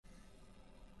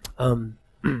Um,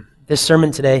 this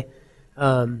sermon today,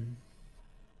 y'all,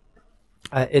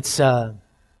 I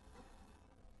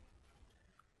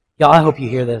hope you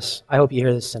hear this. I hope you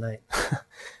hear this tonight.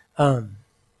 I've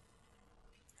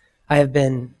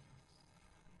been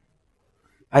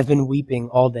weeping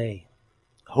all day,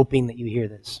 hoping that you hear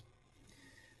this.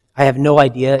 I have no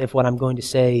idea if what I'm going to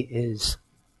say is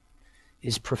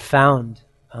profound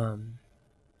in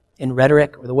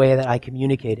rhetoric or the way that I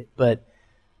communicate it, but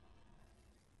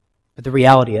the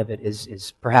reality of it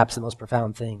is perhaps the most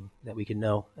profound thing that we can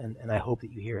know, and I hope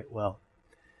that you hear it well.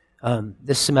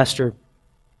 This semester,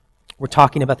 we're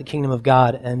talking about the kingdom of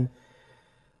God, and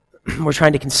we're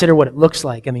trying to consider what it looks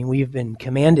like. I mean, we've been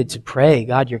commanded to pray,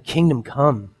 God, your kingdom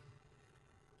come.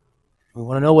 We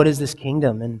want to know, what is this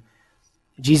kingdom? And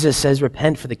Jesus says,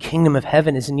 repent, for the kingdom of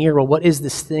heaven is near. Well, what is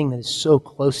this thing that is so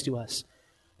close to us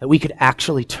that we could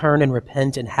actually turn and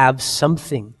repent and have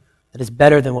something that is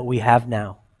better than what we have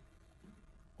now,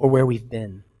 or where we've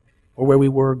been, or where we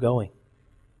were going?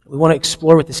 We want to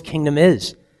explore what this kingdom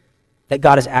is, that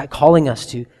God is calling us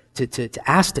to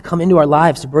ask to come into our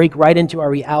lives, to break right into our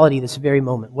reality this very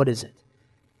moment. What is it?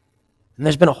 And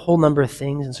there's been a whole number of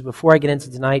things, and so before I get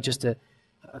into tonight, just to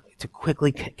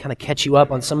quickly kind of catch you up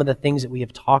on some of the things that we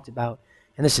have talked about,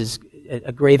 and this is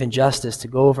a grave injustice to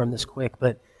go over them this quick,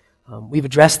 but we've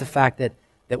addressed the fact that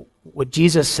what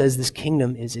Jesus says this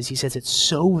kingdom is he says it's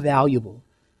so valuable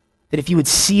that if you would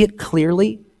see it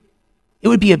clearly, it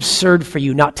would be absurd for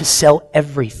you not to sell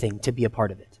everything to be a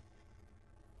part of it.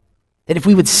 That if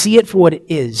we would see it for what it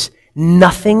is,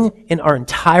 nothing in our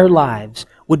entire lives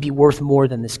would be worth more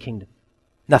than this kingdom.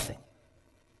 Nothing.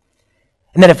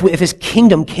 And that if this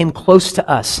kingdom came close to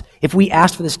us, if we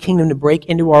asked for this kingdom to break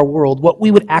into our world, what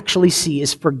we would actually see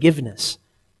is forgiveness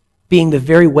being the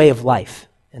very way of life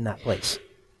in that place.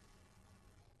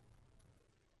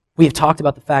 We have talked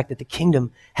about the fact that the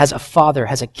kingdom has a father,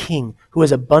 has a king who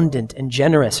is abundant and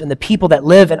generous, and the people that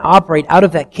live and operate out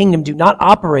of that kingdom do not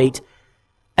operate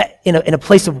in a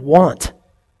place of want,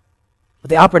 but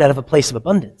they operate out of a place of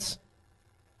abundance.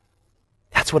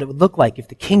 That's what it would look like if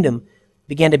the kingdom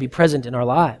began to be present in our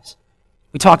lives.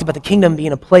 We talked about the kingdom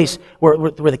being a place where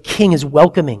the king is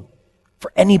welcoming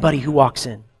for anybody who walks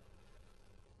in.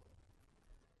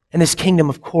 And this kingdom,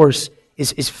 of course,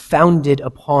 is founded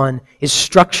upon, is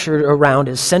structured around,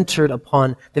 is centered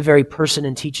upon the very person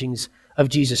and teachings of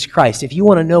Jesus Christ. If you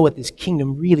want to know what this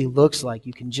kingdom really looks like,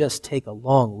 you can just take a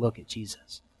long look at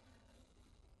Jesus.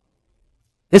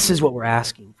 This is what we're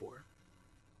asking for.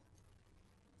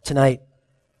 Tonight,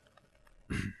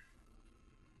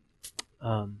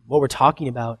 what we're talking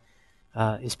about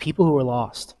is people who are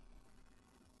lost.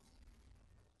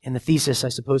 And the thesis, I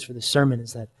suppose, for this sermon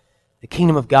is that the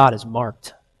kingdom of God is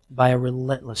marked by a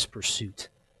relentless pursuit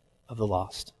of the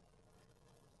lost.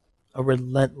 A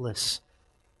relentless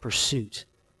pursuit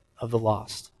of the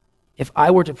lost. If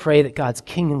I were to pray that God's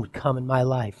kingdom would come in my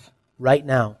life right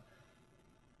now,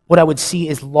 what I would see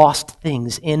is lost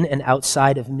things in and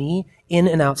outside of me, in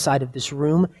and outside of this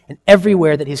room, and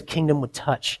everywhere that His kingdom would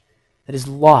touch, that is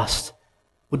lost,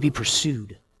 would be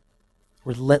pursued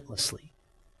relentlessly.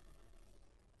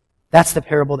 That's the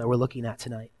parable that we're looking at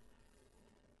tonight.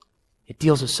 It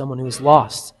deals with someone who is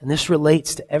lost, and this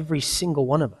relates to every single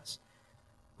one of us.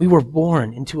 We were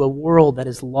born into a world that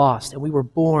is lost, and we were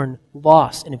born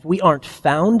lost. And if we aren't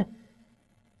found,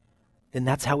 then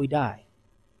that's how we die.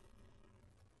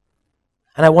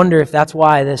 And I wonder if that's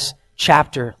why this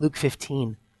chapter, Luke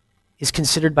 15, is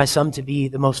considered by some to be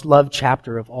the most loved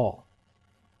chapter of all.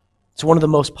 It's one of the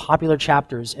most popular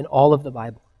chapters in all of the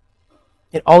Bible.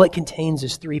 And all it contains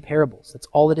is 3 parables. That's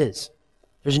all it is.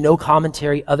 There's no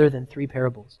commentary other than 3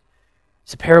 parables.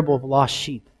 It's a parable of a lost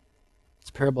sheep. It's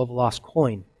a parable of a lost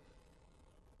coin. And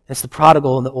it's the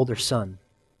prodigal and the older son.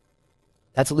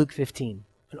 That's Luke 15.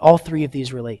 And all 3 of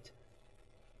these relate.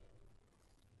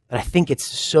 But I think it's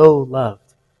so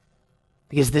loved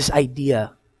because this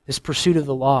idea, this pursuit of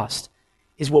the lost,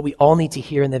 is what we all need to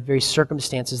hear in the very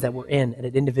circumstances that we're in at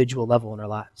an individual level in our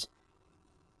lives.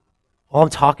 All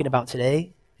I'm talking about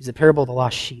today is the parable of the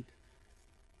lost sheep.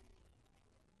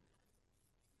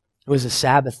 It was a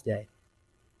Sabbath day.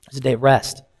 It was a day of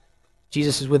rest.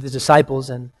 Jesus was with His disciples,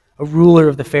 and a ruler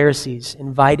of the Pharisees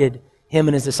invited Him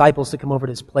and His disciples to come over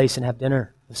to His place and have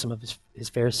dinner with some of His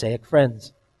Pharisaic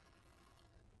friends.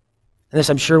 And this,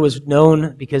 I'm sure, was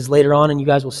known because later on, and you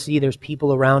guys will see, there's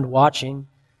people around watching.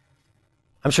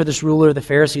 I'm sure this ruler of the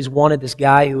Pharisees wanted this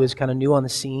guy who was kind of new on the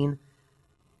scene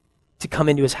to come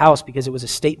into his house because it was a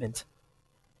statement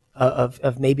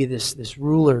of maybe this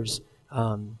ruler's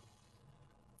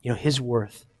his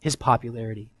worth, his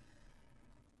popularity.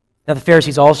 Now, the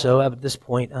Pharisees also, at this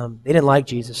point, they didn't like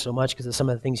Jesus so much because of some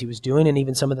of the things he was doing and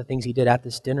even some of the things he did at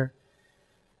this dinner.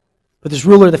 But this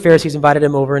ruler of the Pharisees invited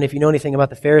him over, and if you know anything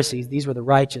about the Pharisees, these were the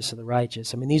righteous of the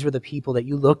righteous. I mean, these were the people that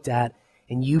you looked at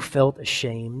and you felt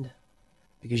ashamed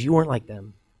because you weren't like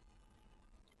them.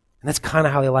 And that's kind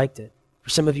of how they liked it.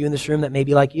 For some of you in this room, that may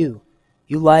be like you.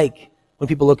 You like when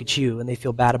people look at you and they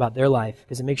feel bad about their life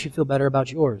because it makes you feel better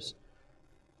about yours.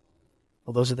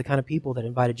 Well, those are the kind of people that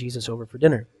invited Jesus over for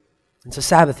dinner. It's a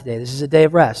Sabbath day. This is a day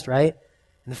of rest, right?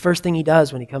 And the first thing he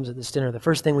does when he comes to this dinner, the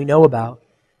first thing we know about,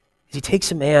 is he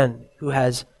takes a man who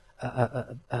has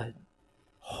a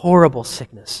horrible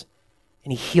sickness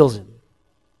and he heals him.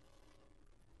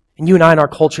 And you and I in our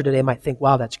culture today might think,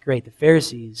 wow, that's great. The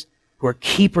Pharisees, who are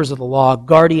keepers of the law,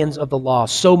 guardians of the law,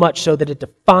 so much so that it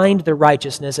defined their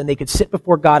righteousness and they could sit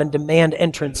before God and demand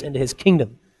entrance into his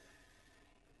kingdom.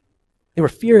 They were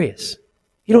furious.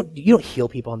 You don't heal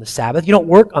people on the Sabbath. You don't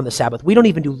work on the Sabbath. We don't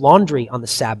even do laundry on the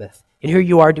Sabbath. And here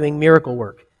you are doing miracle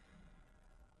work.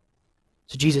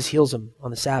 So Jesus heals them on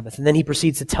the Sabbath. And then he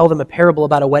proceeds to tell them a parable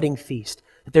about a wedding feast.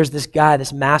 That there's this guy,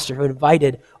 this master, who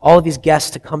invited all of these guests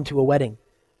to come to a wedding,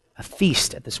 a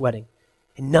feast at this wedding.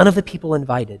 And none of the people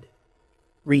invited,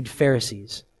 read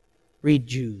Pharisees, read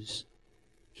Jews,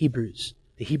 Hebrews,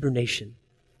 the Hebrew nation.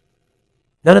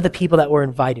 None of the people that were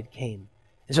invited came.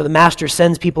 And so the master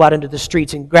sends people out into the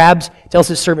streets and tells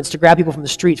his servants to grab people from the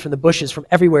streets, from the bushes, from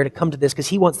everywhere to come to this because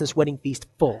he wants this wedding feast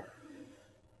full.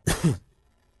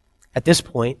 At this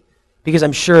point, because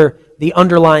I'm sure the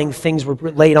underlying things were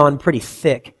laid on pretty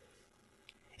thick,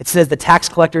 it says the tax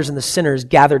collectors and the sinners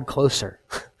gathered closer.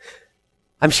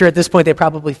 I'm sure at this point they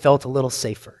probably felt a little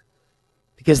safer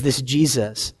because this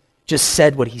Jesus just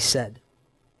said what he said.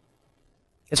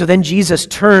 And so then Jesus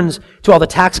turns to all the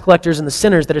tax collectors and the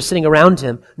sinners that are sitting around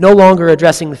him, no longer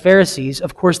addressing the Pharisees.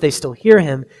 Of course, they still hear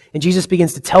him. And Jesus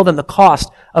begins to tell them the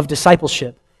cost of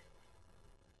discipleship.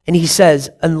 And he says,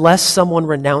 unless someone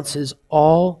renounces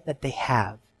all that they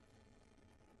have,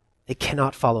 they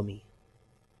cannot follow me.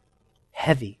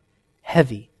 Heavy,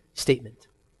 heavy statement.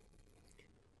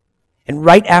 And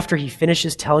right after he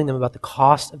finishes telling them about the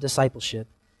cost of discipleship,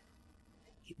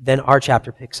 then our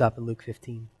chapter picks up in Luke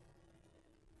 15.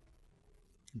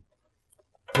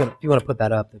 If you want to put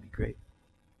that up, that'd be great.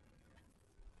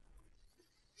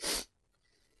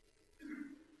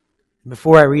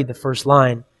 Before I read the first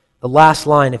line, the last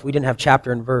line, if we didn't have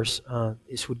chapter and verse,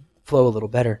 this would flow a little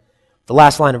better. The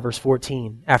last line of verse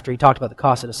 14, after he talked about the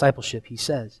cost of discipleship, he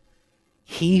says,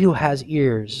 he who has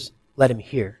ears, let him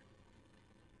hear.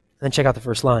 And then check out the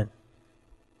first line.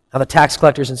 Now the tax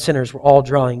collectors and sinners were all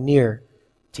drawing near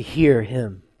to hear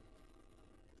him.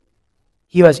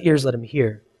 He who has ears, let him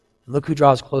hear. And look who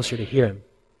draws closer to hear him.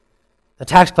 The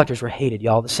tax collectors were hated,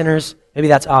 y'all. The sinners, maybe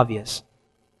that's obvious.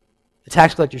 The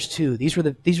tax collectors too. These were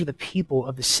the people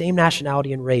of the same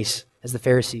nationality and race as the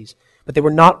Pharisees. But they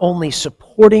were not only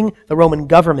supporting the Roman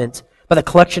government by the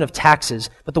collection of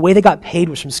taxes, but the way they got paid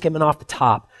was from skimming off the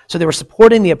top. So they were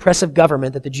supporting the oppressive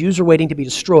government that the Jews were waiting to be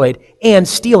destroyed and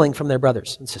stealing from their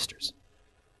brothers and sisters.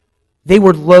 They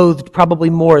were loathed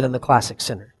probably more than the classic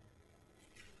sinner.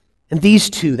 And these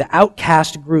two, the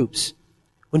outcast groups,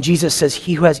 when Jesus says,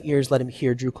 he who has ears, let him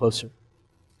hear, drew closer.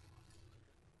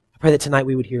 I pray that tonight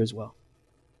we would hear as well.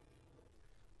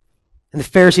 And the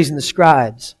Pharisees and the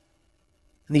scribes,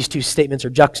 and these two statements are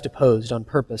juxtaposed on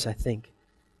purpose, I think.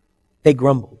 They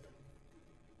grumbled.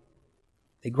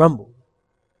 They grumbled,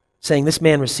 saying, this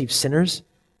man receives sinners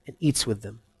and eats with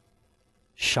them.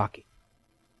 Shocking.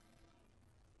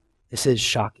 This is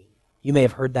shocking. You may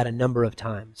have heard that a number of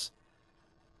times.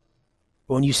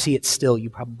 But when you see it still, you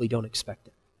probably don't expect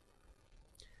it.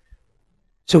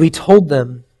 So he told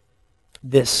them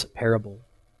this parable.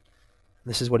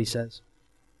 This is what he says.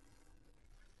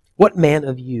 What man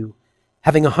of you,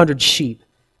 having 100 sheep,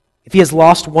 if he has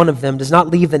lost one of them, does not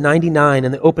leave the 99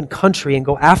 in the open country and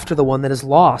go after the one that is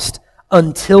lost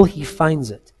until he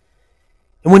finds it?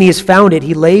 And when he has found it,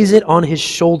 he lays it on his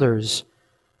shoulders,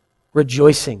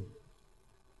 rejoicing.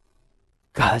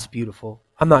 God, that's beautiful.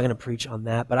 I'm not going to preach on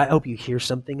that, but I hope you hear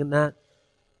something in that.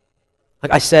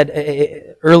 Like I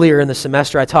said earlier in the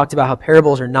semester, I talked about how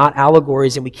parables are not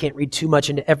allegories and we can't read too much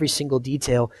into every single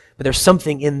detail, but there's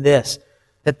something in this,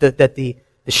 that the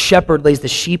shepherd lays the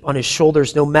sheep on his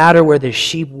shoulders no matter where the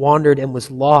sheep wandered and was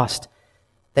lost.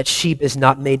 That sheep is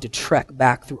not made to trek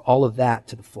back through all of that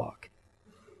to the flock.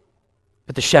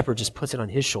 But the shepherd just puts it on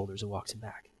his shoulders and walks it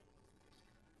back.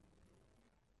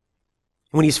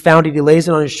 When he's found it, he lays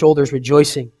it on his shoulders,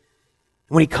 rejoicing.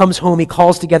 And when he comes home, he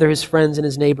calls together his friends and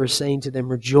his neighbors, saying to them,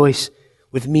 rejoice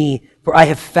with me, for I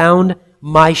have found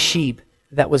my sheep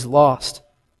that was lost.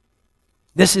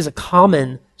 This is a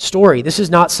common story. This is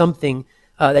not something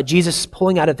that Jesus is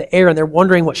pulling out of the air and they're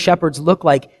wondering what shepherds look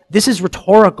like. This is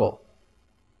rhetorical.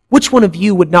 Which one of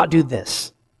you would not do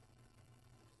this?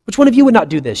 Which one of you would not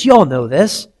do this? You all know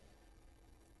this.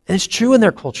 And it's true in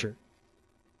their culture.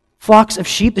 Flocks of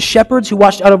sheep, the shepherds who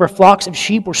watched out over flocks of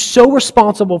sheep were so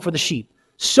responsible for the sheep,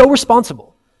 so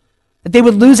responsible, that they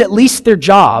would lose at least their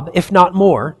job, if not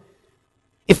more,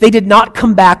 if they did not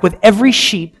come back with every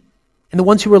sheep. And the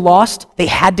ones who were lost, they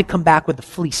had to come back with the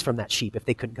fleece from that sheep if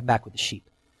they couldn't come back with the sheep.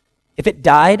 If it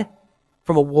died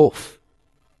from a wolf,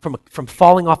 from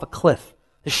falling off a cliff,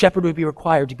 the shepherd would be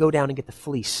required to go down and get the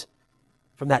fleece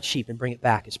from that sheep and bring it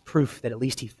back as proof that at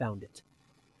least he found it.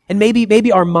 And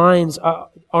maybe our minds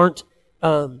aren't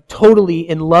totally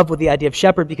in love with the idea of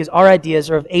shepherd because our ideas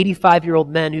are of 85-year-old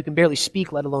men who can barely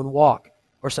speak, let alone walk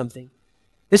or something.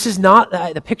 This is not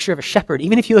the picture of a shepherd.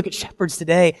 Even if you look at shepherds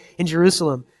today in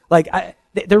Jerusalem,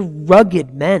 they're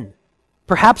rugged men.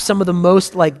 Perhaps some of the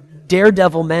most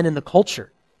daredevil men in the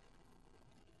culture.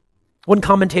 One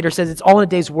commentator says it's all in a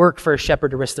day's work for a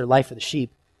shepherd to risk their life for the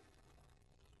sheep.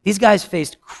 These guys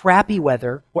faced crappy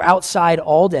weather, were outside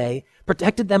all day,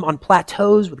 protected them on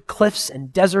plateaus with cliffs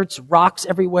and deserts, rocks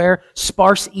everywhere,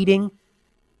 sparse eating,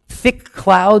 thick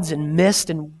clouds and mist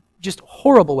and just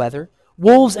horrible weather,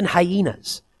 wolves and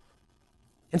hyenas.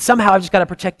 And somehow I've just got to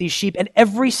protect these sheep. And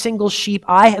every single sheep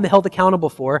I am held accountable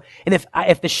for. And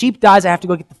if the sheep dies, I have to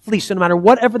go get the fleece. So no matter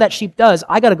whatever that sheep does,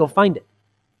 I got to go find it.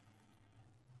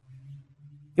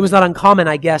 It was not uncommon,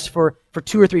 I guess, for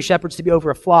 2 or 3 shepherds to be over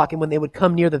a flock. And when they would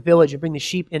come near the village and bring the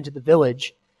sheep into the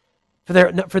village, for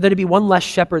there to be one less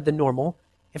shepherd than normal,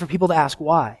 and for people to ask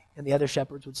why. And the other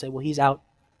shepherds would say, well, he's out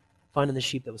finding the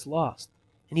sheep that was lost.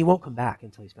 And he won't come back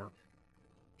until he's found it.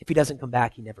 If he doesn't come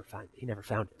back, he never found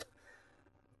it.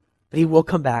 But he will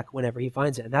come back whenever he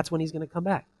finds it, and that's when he's going to come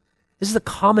back. This is a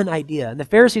common idea, and the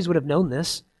Pharisees would have known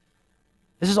this.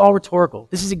 This is all rhetorical.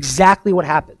 This is exactly what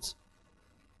happens.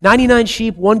 99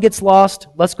 sheep, one gets lost.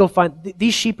 Let's go find,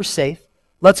 these sheep are safe.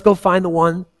 Let's go find the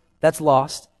one that's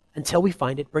lost until we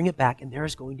find it, bring it back, and there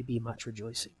is going to be much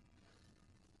rejoicing.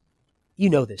 You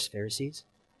know this, Pharisees.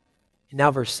 And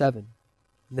now verse 7,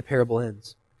 and the parable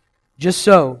ends. Just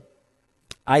so,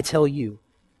 I tell you,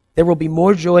 there will be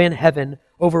more joy in heaven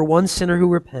over one sinner who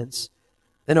repents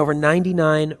than over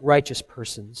 99 righteous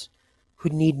persons who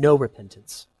need no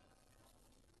repentance.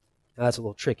 Now that's a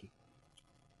little tricky.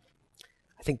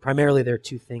 I think primarily there are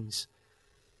 2 things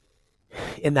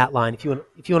in that line. If you want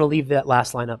to leave that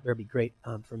last line up, that'd be great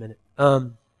for a minute.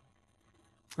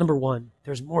 Number 1,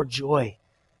 there's more joy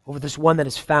over this one that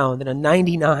is found than a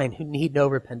 99 who need no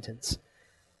repentance.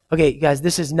 Okay, guys,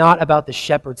 this is not about the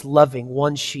shepherds loving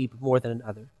one sheep more than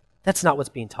another. That's not what's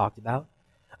being talked about.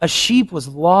 A sheep was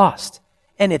lost,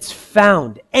 and it's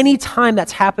found. Any time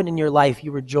that's happened in your life,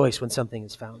 you rejoice when something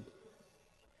is found.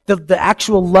 The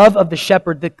actual love of the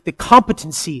shepherd, the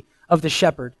competency of the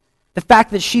shepherd, the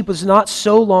fact that sheep was not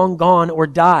so long gone or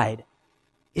died,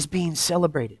 is being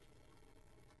celebrated.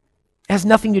 It has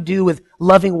nothing to do with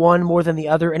loving one more than the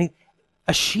other.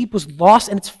 A sheep was lost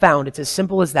and it's found. It's as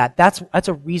simple as that. That's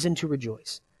a reason to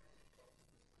rejoice.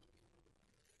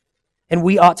 And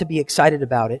we ought to be excited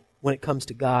about it when it comes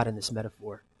to God in this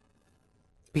metaphor,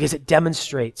 because it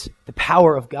demonstrates the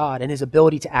power of God and His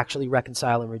ability to actually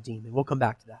reconcile and redeem. And we'll come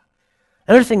back to that.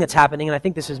 Another thing that's happening, and I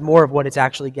think this is more of what it's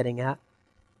actually getting at,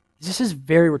 is this is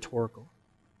very rhetorical.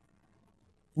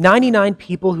 99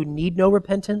 people who need no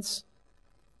repentance,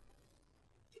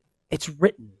 it's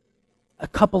written a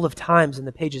couple of times in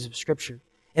the pages of Scripture,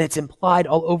 and it's implied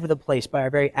all over the place by our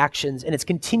very actions, and it's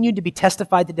continued to be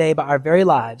testified today by our very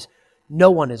lives. No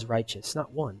one is righteous,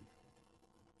 not one.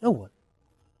 No one.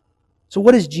 So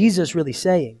what is Jesus really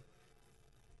saying?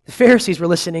 The Pharisees were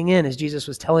listening in as Jesus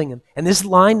was telling them. And this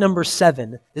line number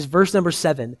 7, this verse number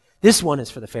 7, this one is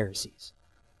for the Pharisees.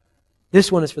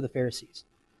 This one is for the Pharisees.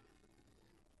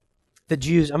 The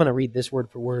Jews, I'm going to read this word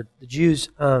for word. The Jews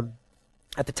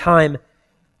at the time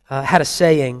had a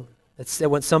saying that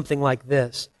went something like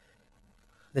this.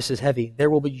 This is heavy. There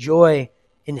will be joy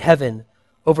in heaven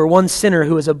over one sinner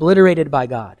who is obliterated by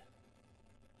God.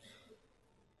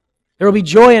 There will be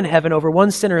joy in heaven over one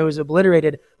sinner who is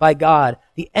obliterated by God,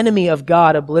 the enemy of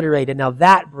God obliterated. Now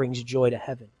that brings joy to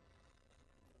heaven.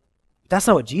 But that's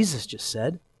not what Jesus just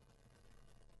said.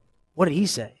 What did He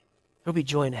say? There will be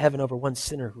joy in heaven over one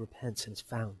sinner who repents and is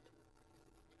found.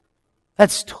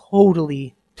 That's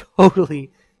totally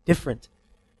different.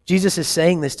 Jesus is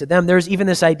saying this to them. There's even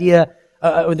this idea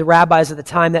with the rabbis at the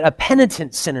time that a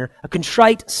penitent sinner, a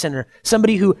contrite sinner,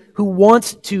 somebody who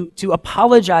wants to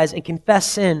apologize and confess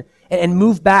sin and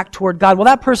move back toward God, well,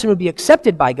 that person would be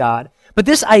accepted by God, But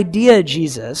this idea,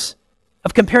 Jesus,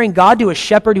 of comparing God to a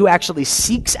shepherd who actually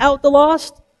seeks out the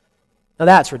lost, now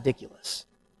that's ridiculous.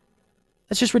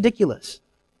 That's just ridiculous.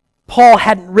 Paul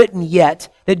hadn't written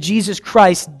yet that Jesus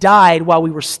Christ died while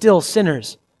we were still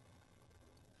sinners.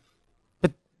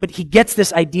 But he gets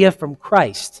this idea from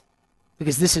Christ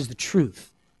because this is the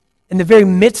truth. In the very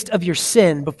midst of your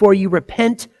sin, before you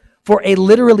repent for a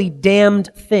literally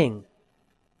damned thing,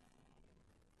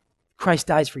 Christ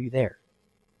dies for you there.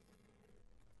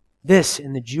 This,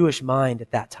 in the Jewish mind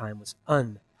at that time, was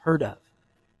unheard of.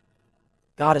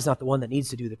 God is not the one that needs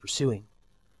to do the pursuing.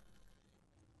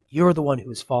 You're the one who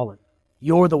has fallen.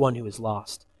 You're the one who is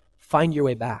lost. Find your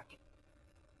way back.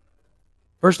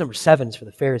 Verse number 7 is for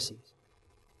the Pharisees.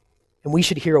 And we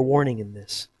should hear a warning in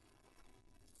this.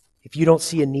 If you don't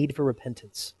see a need for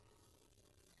repentance,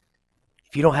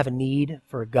 if you don't have a need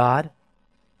for a God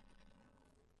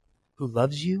who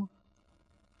loves you,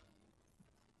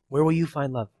 where will you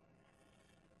find love?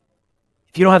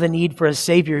 If you don't have a need for a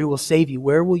Savior who will save you,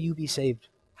 where will you be saved?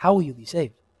 How will you be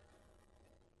saved?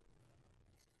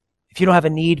 If you don't have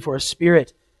a need for a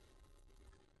Spirit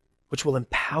which will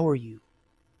empower you,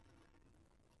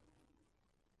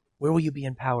 where will you be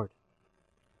empowered?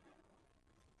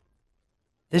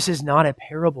 This is not a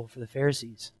parable for the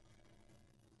Pharisees.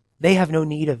 They have no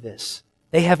need of this.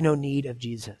 They have no need of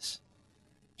Jesus.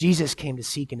 Jesus came to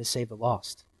seek and to save the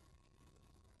lost.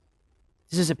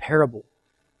 This is a parable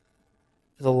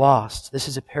for the lost. This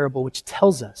is a parable which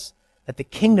tells us that the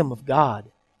kingdom of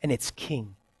God and its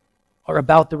king are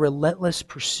about the relentless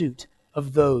pursuit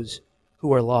of those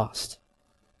who are lost.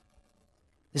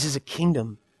 This is a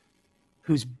kingdom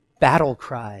whose battle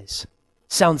cries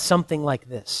sound something like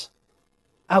this: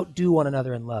 outdo one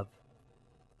another in love.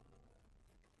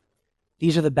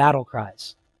 These are the battle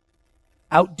cries.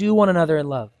 Outdo one another in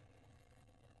love.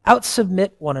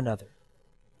 Outsubmit one another.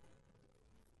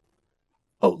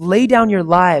 Oh, lay down your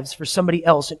lives for somebody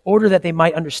else in order that they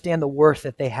might understand the worth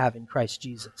that they have in Christ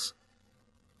Jesus.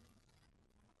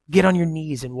 Get on your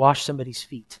knees and wash somebody's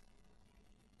feet.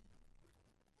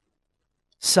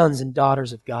 Sons and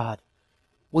daughters of God,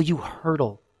 will you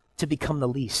hurdle to become the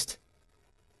least?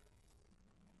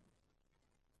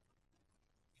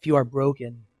 If you are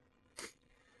broken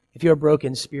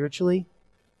spiritually,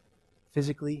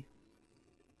 physically,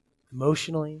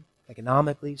 emotionally,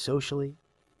 economically, socially,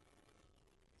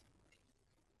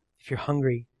 if you're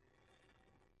hungry,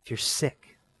 if you're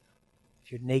sick,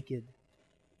 if you're naked,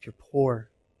 if you're poor,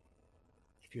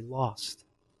 if you're lost,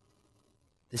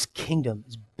 this kingdom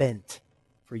is bent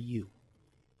for you.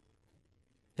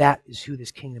 That is who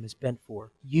this kingdom is bent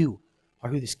for. You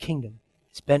are who this kingdom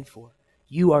is bent for.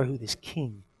 You are who this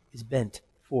king is bent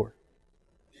for.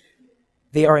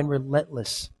 They are in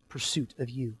relentless pursuit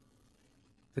of you.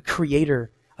 The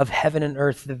creator of heaven and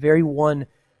earth, the very one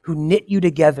who knit you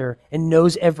together and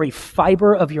knows every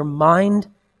fiber of your mind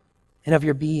and of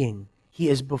your being. He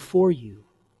is before you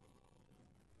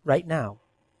right now,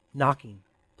 knocking,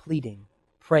 pleading,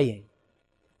 praying.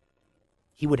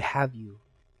 He would have you.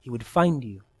 He would find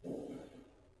you.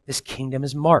 This kingdom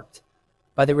is marked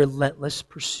by the relentless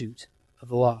pursuit of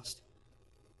the lost.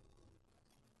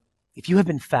 If you have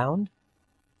been found,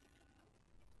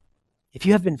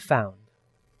 you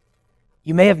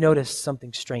may have noticed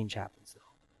something strange happens, though.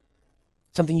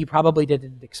 Something you probably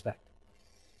didn't expect.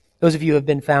 Those of you who have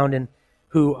been found and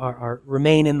who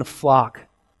remain in the flock,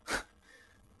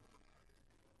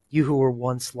 you who were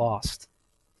once lost.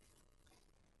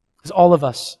 Because all of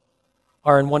us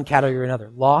are in one category or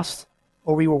another. Lost,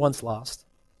 or we were once lost.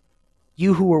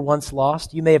 You who were once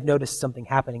lost, you may have noticed something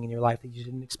happening in your life that you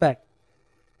didn't expect.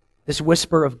 This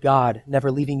whisper of God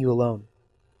never leaving you alone.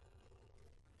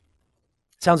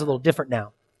 It sounds a little different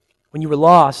now. When you were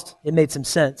lost, it made some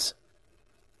sense.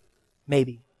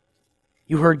 Maybe.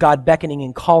 You heard God beckoning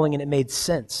and calling and it made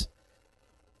sense.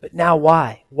 But now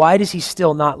why? Why does He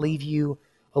still not leave you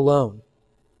alone?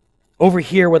 Over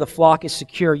here where the flock is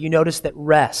secure, you notice that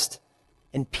rest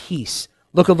and peace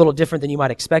look a little different than you might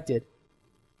have expected.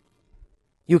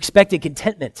 You expected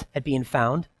contentment at being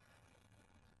found.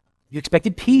 You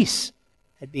expected peace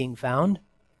at being found.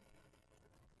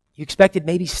 You expected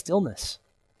maybe stillness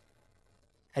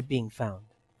at being found.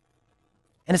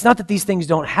 And it's not that these things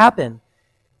don't happen.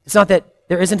 It's not that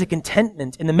there isn't a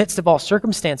contentment in the midst of all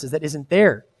circumstances that isn't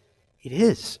there. It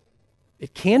is.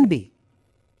 It can be.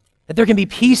 That there can be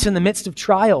peace in the midst of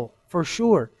trial, for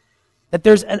sure. That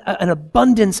there's an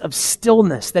abundance of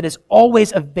stillness that is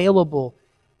always available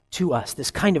to us.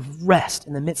 This kind of rest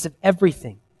in the midst of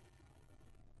everything.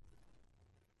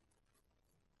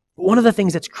 But one of the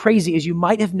things that's crazy is you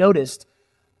might have noticed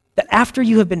that after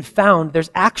you have been found,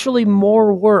 there's actually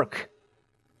more work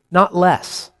not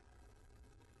less.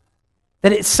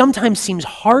 That it sometimes seems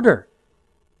harder,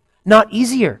 not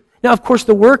easier. Now, of course,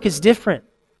 the work is different.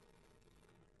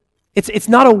 It's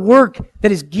not a work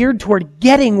that is geared toward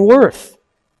getting worth.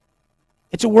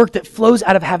 It's a work that flows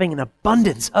out of having an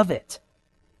abundance of it.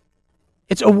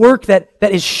 It's a work that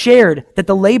is shared, that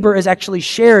the labor is actually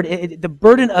shared. The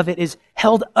burden of it is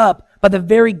held up by the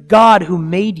very God who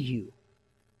made you.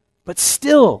 But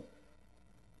still,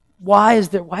 why is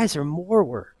there more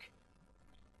work?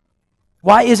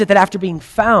 Why is it that after being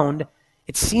found,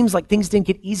 it seems like things didn't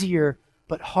get easier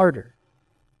but harder?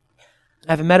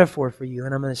 I have a metaphor for you,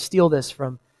 and I'm going to steal this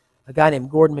from a guy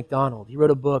named Gordon MacDonald. He wrote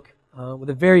a book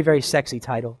with a very, very sexy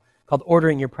title called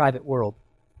Ordering Your Private World.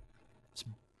 It's a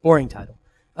boring title,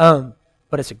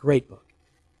 but it's a great book.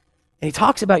 And he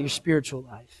talks about your spiritual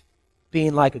life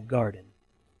being like a garden.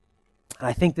 And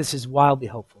I think this is wildly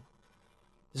helpful.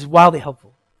 This is wildly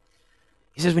helpful.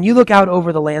 He says, when you look out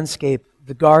over the landscape,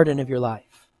 the garden of your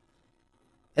life,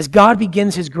 as God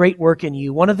begins His great work in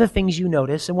you, one of the things you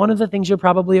notice, and one of the things you're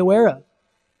probably aware of,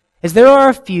 is there are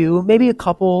a few, maybe a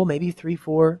couple, maybe 3,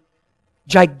 4,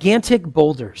 gigantic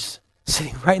boulders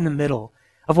sitting right in the middle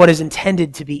of what is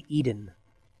intended to be Eden.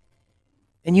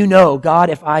 And you know, God,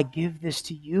 if I give this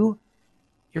to you,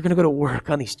 you're going to go to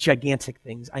work on these gigantic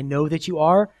things. I know that you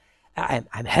are.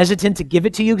 I'm hesitant to give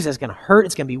it to you because it's going to hurt.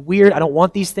 It's going to be weird. I don't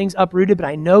want these things uprooted, but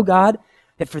I know, God,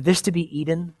 that for this to be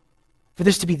Eden, for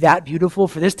this to be that beautiful,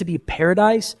 for this to be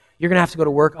paradise, you're going to have to go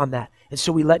to work on that. And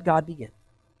so we let God begin.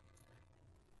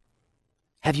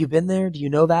 Have you been there? Do you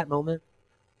know that moment?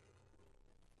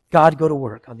 God, go to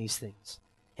work on these things.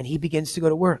 And He begins to go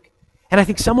to work. And I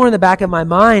think somewhere in the back of my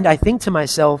mind, I think to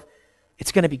myself,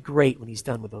 it's going to be great when He's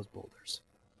done with those boulders.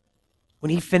 When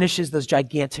He finishes those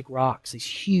gigantic rocks, these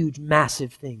huge,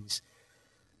 massive things,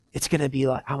 it's going to be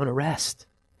like, I want to rest.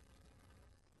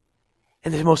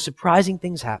 And the most surprising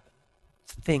thing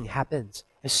happens.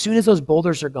 As soon as those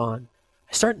boulders are gone,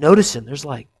 I start noticing there's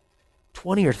like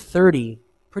 20 or 30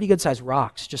 pretty good-sized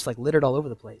rocks just like littered all over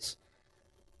the place.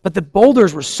 But the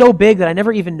boulders were so big that I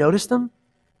never even noticed them.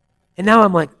 And now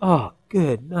I'm like, oh,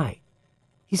 good night.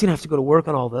 He's going to have to go to work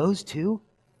on all those too.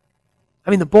 I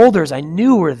mean, the boulders I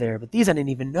knew were there, but these I didn't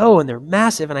even know, and they're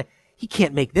massive, and He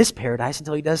can't make this paradise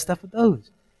until He does stuff with those.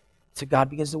 So God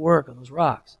begins to work on those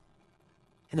rocks.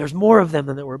 And there's more of them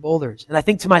than there were boulders. And I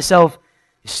think to myself,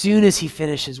 as soon as He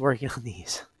finishes working on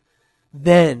these,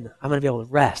 then I'm going to be able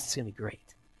to rest. It's going to be great.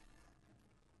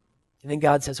 And then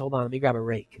God says, hold on, let me grab a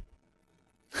rake.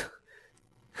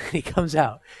 And He comes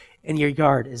out, and your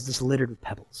yard is just littered with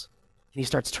pebbles. And He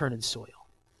starts turning soil.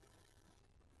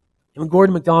 And when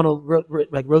Gordon MacDonald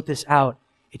wrote this out,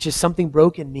 it's just something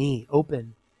broke in me,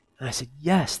 open. And I said,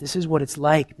 yes, this is what it's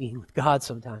like being with God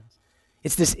sometimes.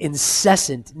 It's this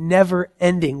incessant,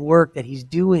 never-ending work that He's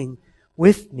doing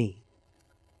with me.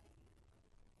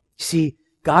 You see,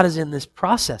 God is in this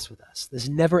process with us, this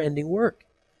never-ending work.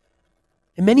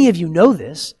 And many of you know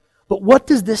this, but what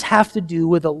does this have to do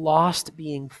with a lost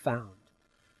being found?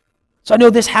 So I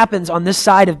know this happens on this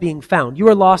side of being found. You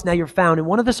are lost, now you're found. And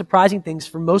one of the surprising things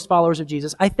for most followers of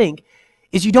Jesus, I think,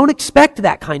 is you don't expect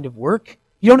that kind of work.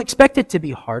 You don't expect it to be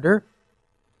harder,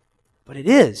 but it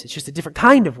is. It's just a different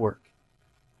kind of work.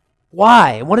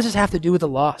 Why? And what does this have to do with the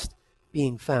lost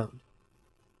being found?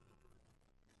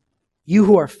 You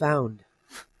who are found,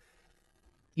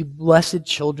 you blessed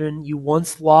children, you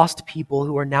once lost people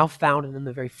who are now found in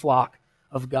the very flock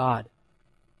of God.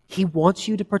 He wants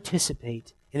you to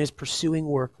participate in His pursuing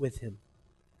work with Him.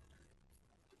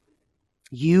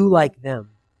 You, like them,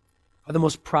 are the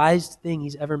most prized thing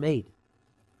He's ever made.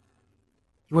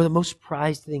 You are the most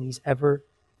prized thing He's ever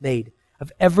made.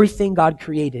 Of everything God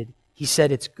created, He said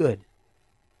it's good.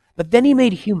 But then He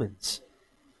made humans,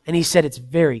 and He said it's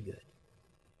very good.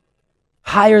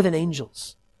 Higher than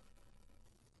angels.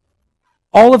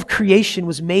 All of creation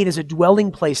was made as a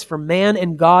dwelling place for man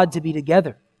and God to be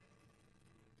together.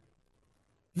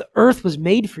 The earth was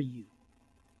made for you.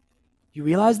 You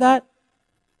realize that?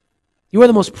 You are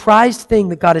the most prized thing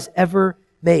that God has ever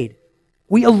made.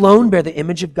 We alone bear the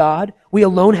image of God. We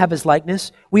alone have His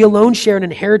likeness. We alone share an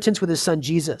inheritance with His Son,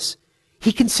 Jesus.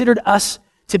 He considered us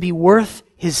to be worth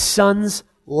His Son's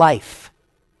life.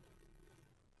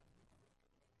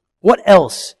 What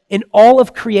else in all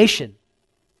of creation?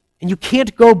 And you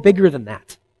can't go bigger than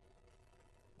that.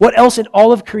 What else in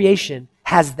all of creation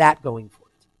has that going for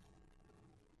it?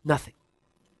 Nothing.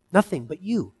 Nothing but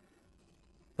you.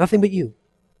 Nothing but you.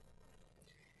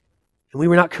 And we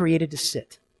were not created to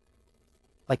sit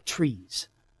like trees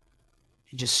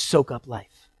and just soak up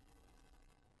life.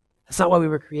 That's not why we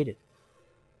were created.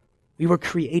 We were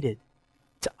created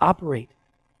to operate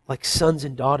like sons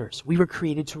and daughters. We were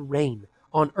created to reign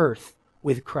on earth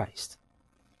with Christ.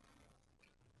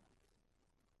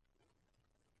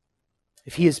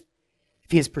 If he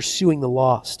is pursuing the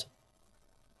lost,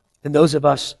 then those of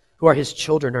us who are his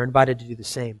children are invited to do the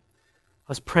same. I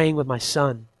was praying with my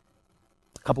son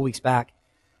a couple weeks back.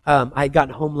 I had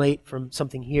gotten home late from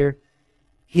something here.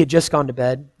 He had just gone to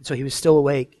bed, so he was still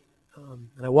awake.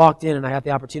 And I walked in and I had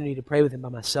the opportunity to pray with him by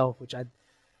myself,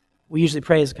 we usually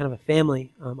pray as kind of a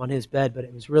family on his bed, but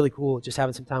it was really cool just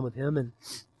having some time with him. And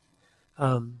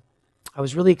I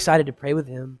was really excited to pray with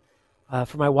him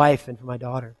for my wife and for my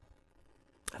daughter.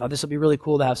 I thought this would be really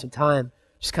cool to have some time,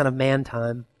 just kind of man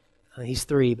time. He's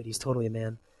 3, but he's totally a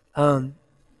man. And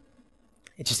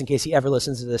just in case he ever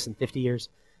listens to this in 50 years.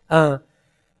 I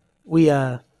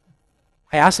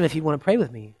asked him if he'd want to pray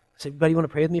with me. I said, buddy, you want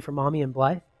to pray with me for Mommy and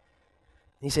Blythe?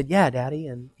 And he said, yeah, Daddy.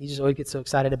 And he just always gets so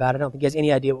excited about it. I don't think he has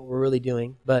any idea what we're really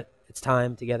doing, but it's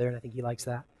time together, and I think he likes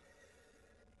that.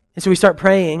 And so we start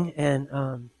praying, and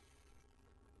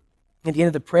at the end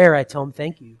of the prayer, I tell him,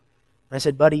 thank you. And I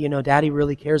said, buddy, Daddy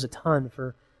really cares a ton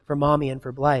for Mommy and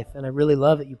for Blythe, and I really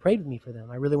love that you prayed with me for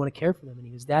them. I really want to care for them. And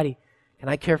he goes, Daddy, can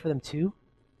I care for them too?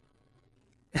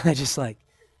 And I just I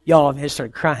just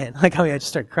started crying. I just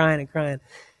started crying and crying.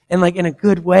 And in a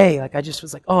good way, I just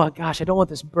was oh gosh, I don't want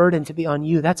this burden to be on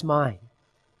you. That's mine.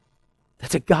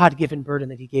 That's a God-given burden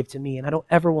that he gave to me, and I don't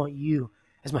ever want you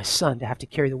as my son to have to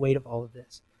carry the weight of all of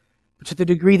this. But to the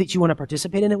degree that you want to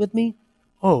participate in it with me,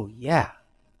 oh yeah.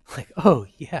 Oh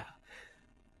yeah.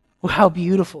 Well, how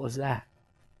beautiful is that?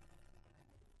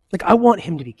 I want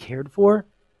him to be cared for.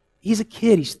 He's a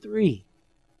kid. He's 3.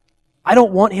 I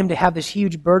don't want him to have this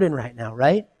huge burden right now,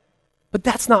 right? But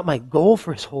that's not my goal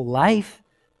for his whole life.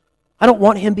 I don't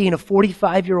want him being a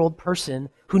 45-year-old person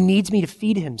who needs me to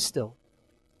feed him still,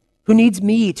 who needs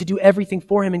me to do everything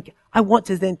for him. And I want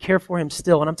to then care for him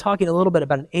still. And I'm talking a little bit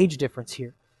about an age difference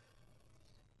here.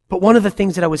 But one of the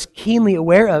things that I was keenly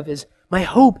aware of is my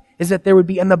hope is that there would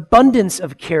be an abundance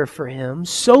of care for him,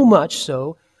 so much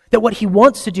so that what he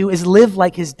wants to do is live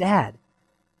like his dad.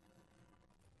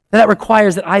 And that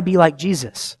requires that I be like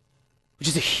Jesus, which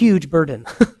is a huge burden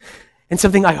and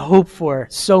something I hope for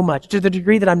so much. To the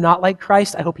degree that I'm not like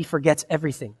Christ, I hope he forgets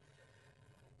everything.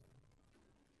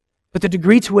 But the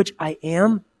degree to which I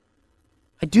am,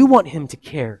 I do want him to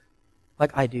care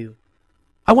like I do.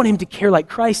 I want him to care like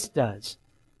Christ does.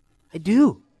 I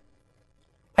do.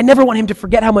 I never want him to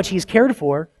forget how much he's cared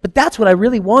for, but that's what I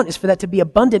really want, is for that to be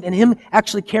abundant and him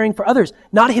actually caring for others,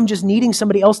 not him just needing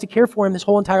somebody else to care for him his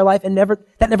whole entire life and never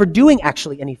doing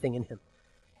actually anything in him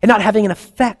and not having an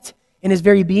effect in his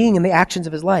very being and the actions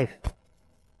of his life.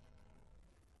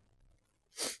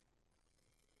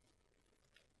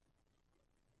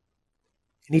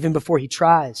 And even before he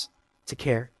tries to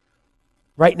care,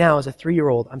 right now as a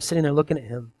 3-year-old, I'm sitting there looking at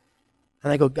him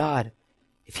and I go, God,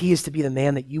 if he is to be the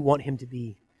man that you want him to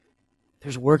be,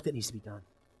 there's work that needs to be done.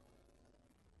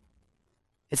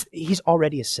 He's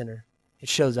already a sinner. It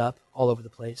shows up all over the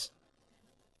place.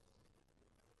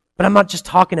 But I'm not just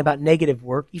talking about negative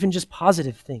work, even just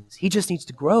positive things. He just needs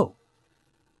to grow.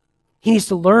 He needs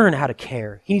to learn how to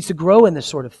care. He needs to grow in this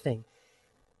sort of thing.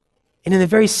 And in the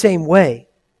very same way,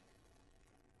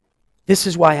 this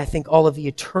is why I think all of the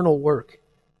eternal work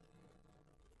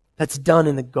that's done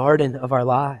in the garden of our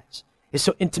lives is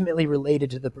so intimately related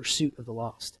to the pursuit of the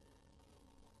lost.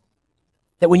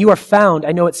 That when you are found,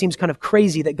 I know it seems kind of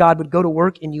crazy that God would go to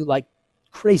work in you like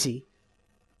crazy.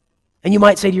 And you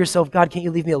might say to yourself, God, can't you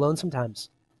leave me alone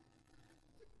sometimes?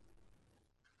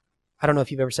 I don't know if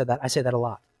you've ever said that. I say that a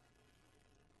lot.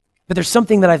 But there's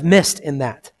something that I've missed in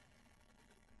that.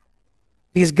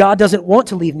 Because God doesn't want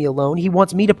to leave me alone. He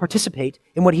wants me to participate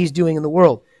in what he's doing in the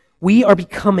world. We are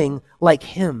becoming like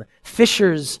him,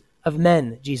 fishers of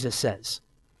men, Jesus says.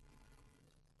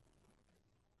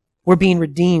 We're being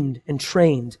redeemed and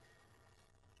trained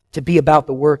to be about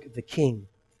the work of the King.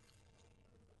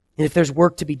 And if there's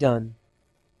work to be done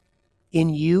in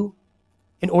you,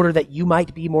 in order that you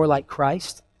might be more like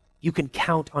Christ, you can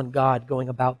count on God going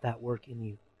about that work in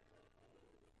you.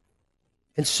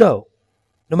 And so,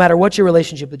 no matter what your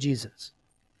relationship with Jesus,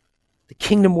 the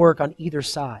kingdom work on either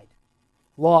side,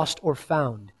 lost or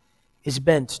found, is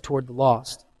bent toward the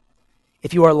lost.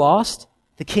 If you are lost,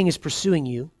 the King is pursuing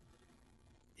you.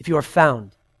 If you are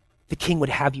found, the King would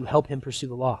have you help him pursue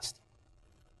the lost.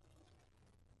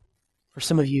 For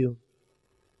some of you,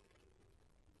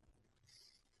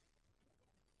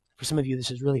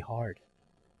 this is really hard.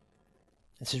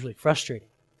 This is really frustrating.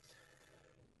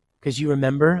 Because you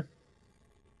remember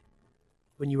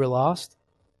when you were lost?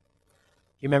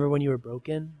 You remember when you were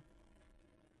broken?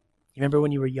 You remember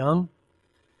when you were young?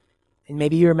 And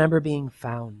maybe you remember being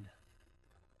found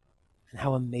and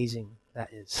how amazing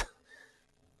that is.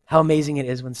 How amazing it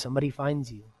is when somebody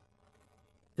finds you.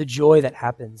 The joy that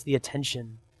happens, the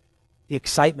attention, the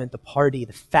excitement, the party,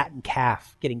 the fattened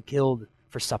calf getting killed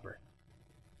for supper.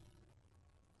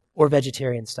 Or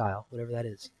vegetarian style, whatever that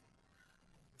is.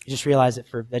 You just realize that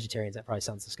for vegetarians, that probably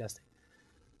sounds disgusting.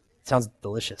 It sounds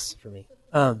delicious for me.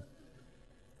 But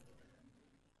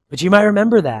you might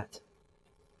remember that.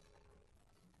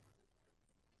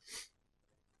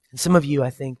 And some of you,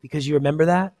 I think, because you remember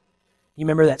that, you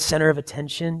remember that center of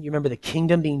attention, you remember the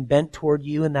kingdom being bent toward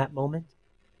you in that moment,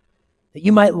 that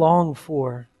you might long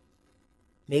for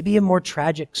maybe a more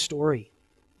tragic story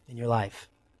in your life.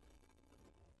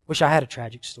 Wish I had a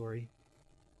tragic story.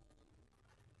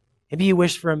 Maybe you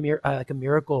wish for a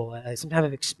miracle, some kind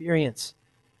of experience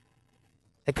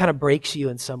that kind of breaks you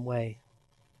in some way,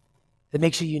 that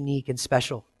makes you unique and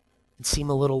special and seem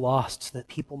a little lost so that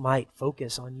people might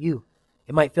focus on you.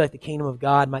 It might feel like the kingdom of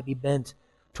God might be bent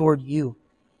toward you.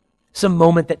 Some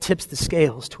moment that tips the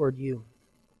scales toward you.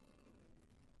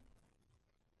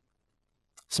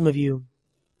 Some of you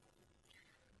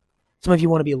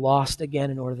want to be lost again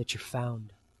in order that you're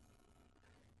found.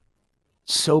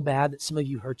 So bad that some of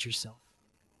you hurt yourself.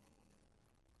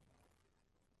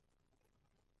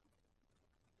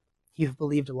 You've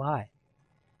believed a lie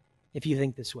if you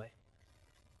think this way.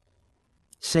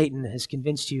 Satan has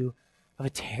convinced you of a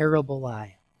terrible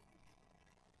lie.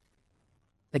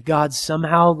 That God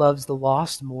somehow loves the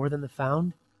lost more than the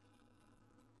found.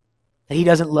 That He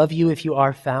doesn't love you if you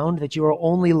are found. That you are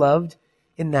only loved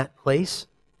in that place.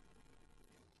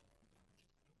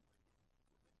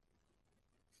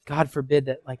 God forbid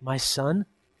that, like, my son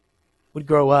would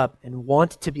grow up and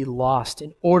want to be lost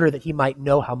in order that he might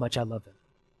know how much I love him.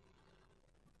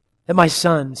 That my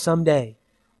son someday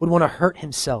would want to hurt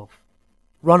himself,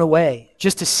 run away,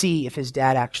 just to see if his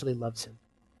dad actually loves him.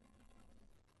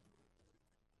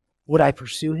 Would I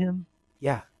pursue him?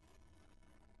 Yeah.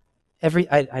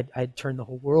 I'd turn the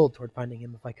whole world toward finding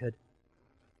him if I could.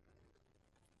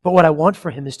 But what I want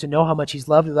for him is to know how much he's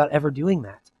loved without ever doing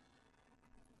that.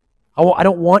 I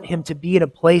don't want him to be in a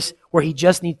place where he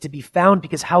just needs to be found,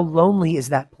 because how lonely is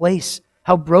that place?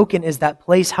 How broken is that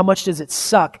place? How much does it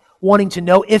suck wanting to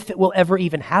know if it will ever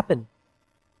even happen?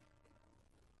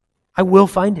 I will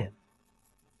find him.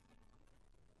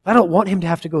 I don't want him to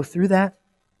have to go through that.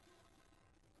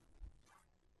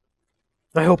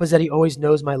 My hope is that he always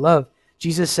knows my love.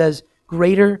 Jesus says,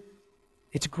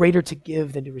 it's greater to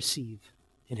give than to receive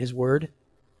in His Word.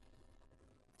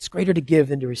 It's greater to give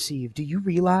than to receive. Do you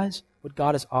realize what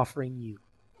God is offering you?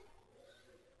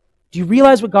 Do you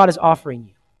realize what God is offering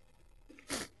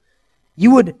you?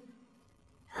 You would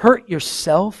hurt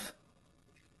yourself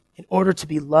in order to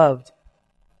be loved.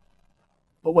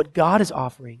 But what God is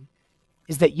offering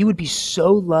is that you would be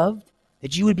so loved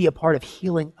that you would be a part of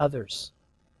healing others.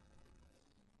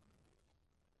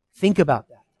 Think about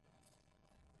that.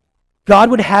 God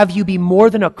would have you be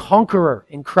more than a conqueror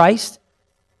in Christ,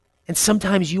 and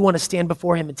sometimes you want to stand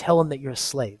before Him and tell Him that you're a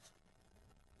slave.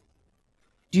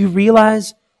 Do you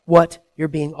realize what you're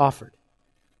being offered?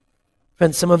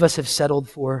 Friends, some of us have settled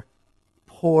for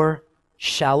poor,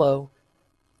 shallow,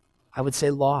 I would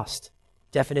say lost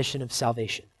definition of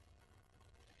salvation.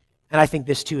 And I think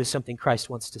this too is something Christ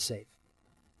wants to save.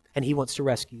 And He wants to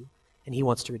rescue, and He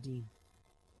wants to redeem.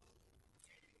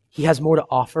 He has more to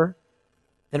offer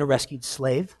than a rescued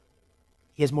slave.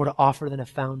 He has more to offer than a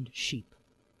found sheep.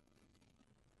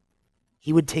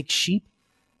 He would take sheep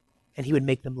and He would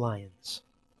make them lions.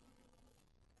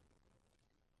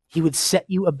 He would set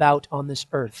you about on this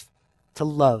earth to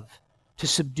love, to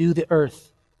subdue the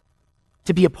earth,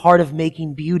 to be a part of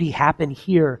making beauty happen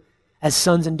here as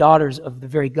sons and daughters of the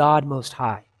very God Most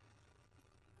High.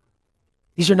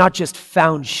 These are not just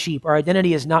found sheep. Our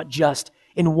identity is not just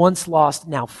in once lost,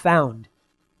 now found.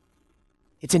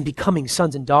 It's in becoming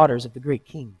sons and daughters of the great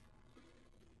King.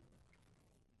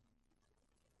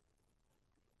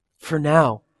 For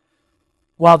now,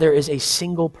 while there is a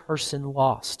single person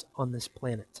lost on this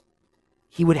planet,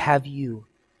 He would have you,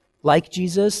 like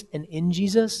Jesus and in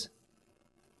Jesus,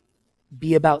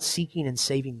 be about seeking and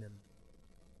saving them.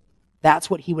 That's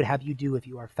what He would have you do if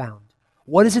you are found.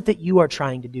 What is it that you are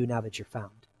trying to do now that you're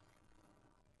found?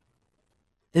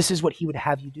 This is what He would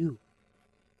have you do.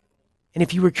 And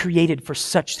if you were created for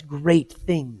such great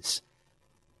things,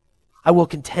 I will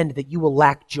contend that you will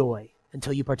lack joy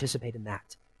until you participate in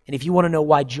that. And if you want to know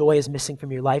why joy is missing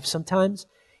from your life sometimes,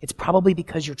 it's probably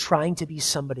because you're trying to be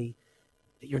somebody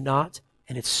that you're not,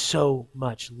 and it's so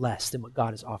much less than what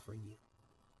God is offering you.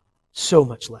 So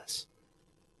much less.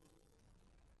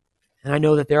 And I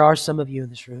know that there are some of you in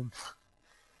this room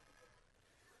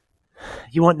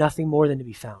You want nothing more than to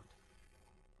be found.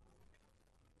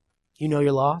 You know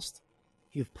you're lost.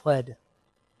 You've pled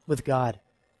with God.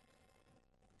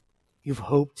 You've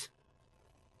hoped.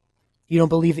 You don't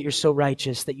believe that you're so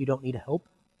righteous that you don't need help.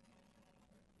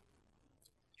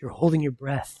 You're holding your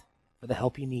breath for the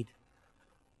help you need.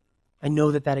 I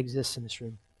know that that exists in this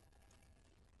room.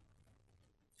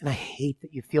 And I hate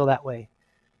that you feel that way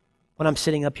when I'm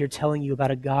sitting up here telling you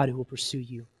about a God who will pursue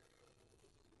you.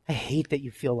 I hate that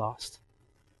you feel lost.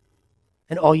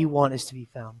 And all you want is to be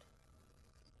found.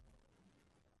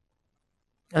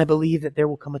 And I believe that there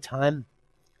will come a time,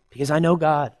 because I know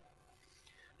God,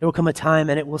 there will come a time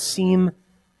and it will seem,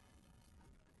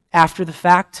 after the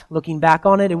fact, looking back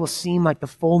on it, it will seem like the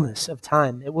fullness of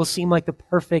time. It will seem like the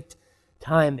perfect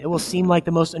time. It will seem like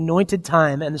the most anointed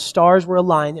time, and the stars were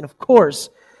aligned, and of course,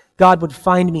 God would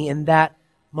find me in that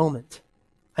moment.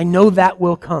 I know that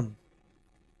will come.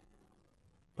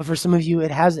 But for some of you,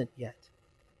 it hasn't yet.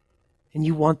 And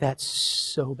you want that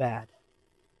so bad.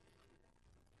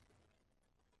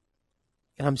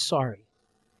 And I'm sorry.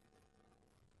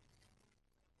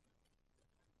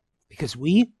 Because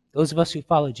those of us who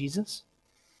follow Jesus,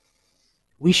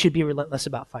 we should be relentless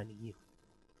about finding you.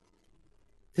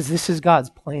 Because this is God's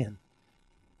plan.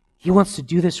 He wants to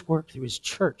do this work through His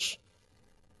church.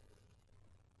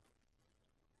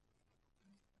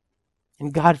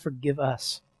 And God, forgive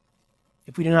us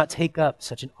if we do not take up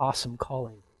such an awesome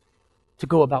calling to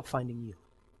go about finding you.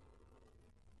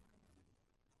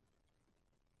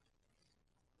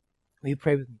 Will you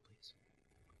pray with me, please?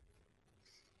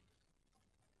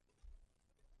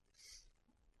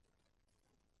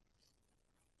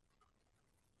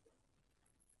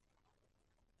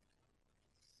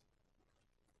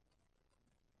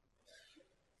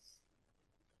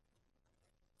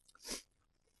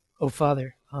 Oh,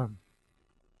 Father,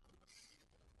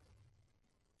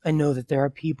 I know that there are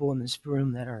people in this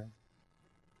room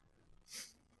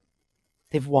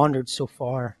they've wandered so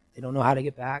far, they don't know how to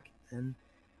get back, and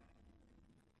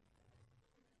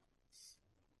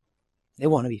they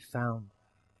want to be found.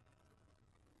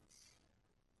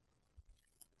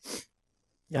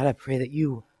 God, I pray that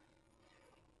you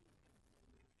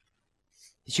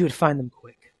would find them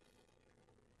quick,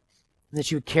 and that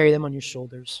you would carry them on your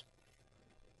shoulders.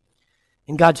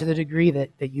 And God, to the degree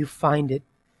that you find it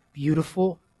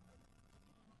beautiful,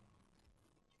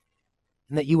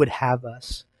 and that you would have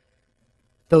us,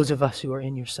 those of us who are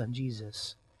in your Son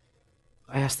Jesus,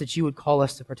 I ask that you would call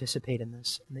us to participate in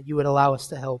this, and that you would allow us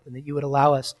to help, and that you would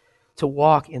allow us to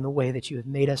walk in the way that you have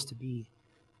made us to be.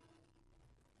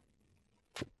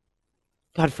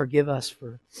 God, forgive us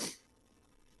for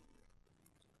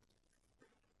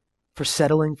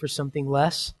settling for something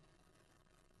less.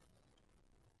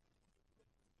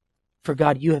 For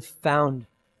God, you have found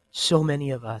so many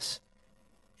of us,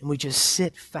 and we just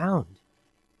sit found.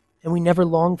 And we never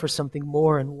long for something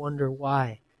more and wonder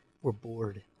why we're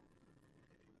bored.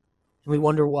 And we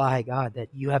wonder why, God, that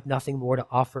you have nothing more to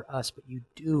offer us, but you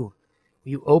do.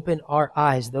 Will you open our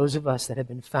eyes, those of us that have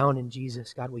been found in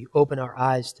Jesus, God, will you open our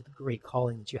eyes to the great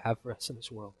calling that you have for us in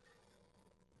this world?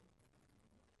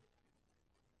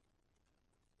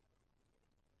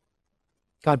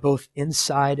 God, both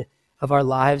inside of our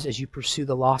lives as you pursue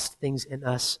the lost things in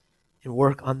us and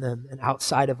work on them, and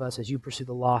outside of us as you pursue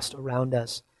the lost around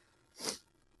us,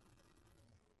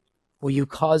 will you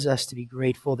cause us to be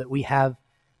grateful that we have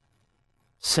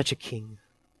such a king,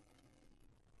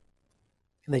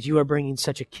 and that you are bringing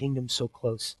such a kingdom so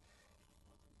close,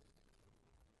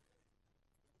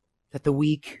 that the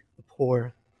weak, the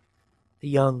poor, the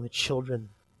young, the children,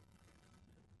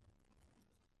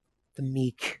 the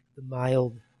meek, the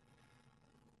mild,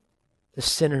 the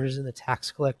sinners and the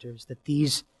tax collectors, that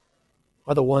these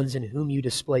are the ones in whom you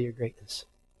display your greatness.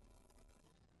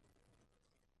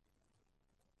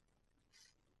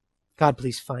 God,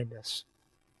 please find us.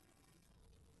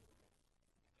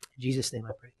 In Jesus' name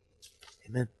I pray.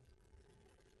 Amen.